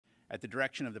At the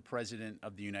direction of the President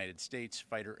of the United States,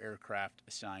 fighter aircraft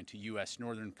assigned to U.S.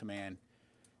 Northern Command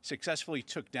successfully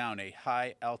took down a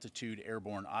high-altitude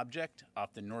airborne object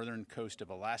off the northern coast of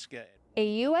Alaska. A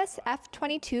U.S.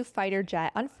 F-22 fighter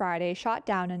jet on Friday shot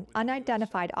down an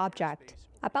unidentified object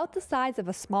about the size of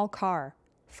a small car,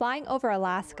 flying over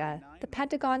Alaska. The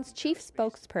Pentagon's chief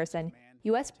spokesperson,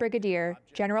 U.S. Brigadier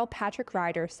General Patrick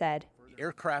Ryder, said. The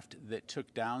aircraft that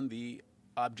took down the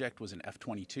object was an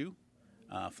F-22,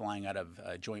 flying out of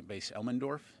Joint Base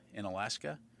Elmendorf in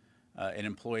Alaska. It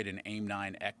employed an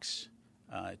AIM-9X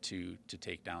to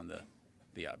take down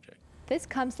the object. This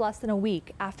comes less than a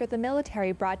week after the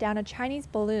military brought down a Chinese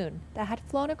balloon that had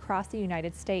flown across the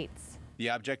United States. The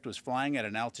object was flying at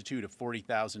an altitude of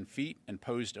 40,000 feet and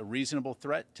posed a reasonable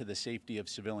threat to the safety of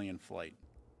civilian flight.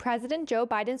 President Joe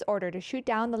Biden's order to shoot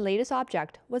down the latest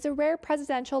object was a rare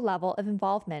presidential level of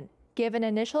involvement, given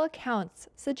initial accounts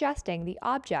suggesting the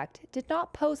object did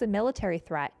not pose a military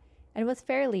threat and was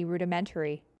fairly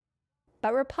rudimentary.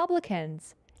 But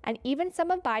Republicans, and even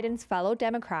some of Biden's fellow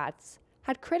Democrats,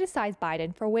 had criticized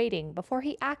Biden for waiting before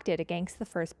he acted against the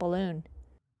first balloon.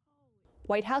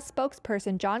 White House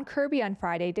spokesperson John Kirby on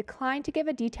Friday declined to give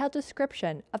a detailed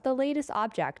description of the latest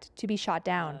object to be shot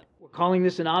down. We're calling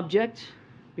this an object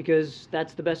because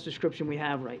that's the best description we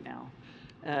have right now.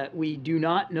 We do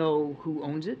not know who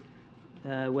owns it,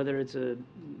 whether it's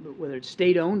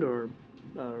state-owned or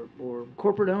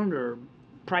corporate-owned or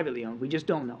privately owned. We just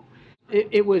don't know.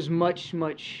 It was much,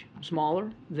 much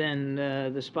smaller than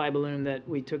the spy balloon that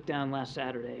we took down last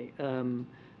Saturday.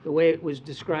 The way it was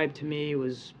described to me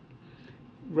was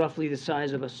roughly the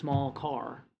size of a small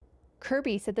car.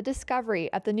 Kirby said the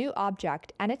discovery of the new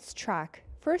object and its track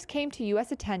first came to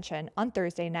U.S. attention on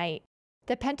Thursday night.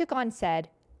 The Pentagon said,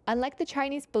 unlike the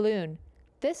Chinese balloon,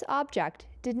 this object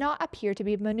did not appear to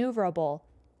be maneuverable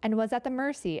and was at the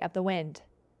mercy of the wind.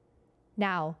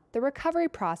 Now, the recovery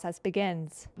process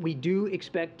begins. We do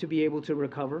expect to be able to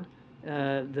recover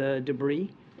the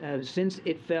debris since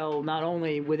it fell not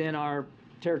only within our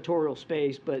territorial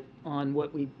space, but on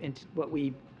what we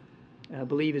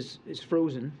believe is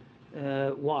frozen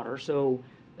water. So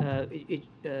a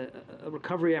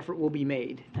recovery effort will be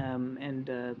made, and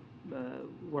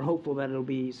we're hopeful that it'll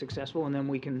be successful, and then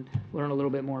we can learn a little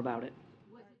bit more about it.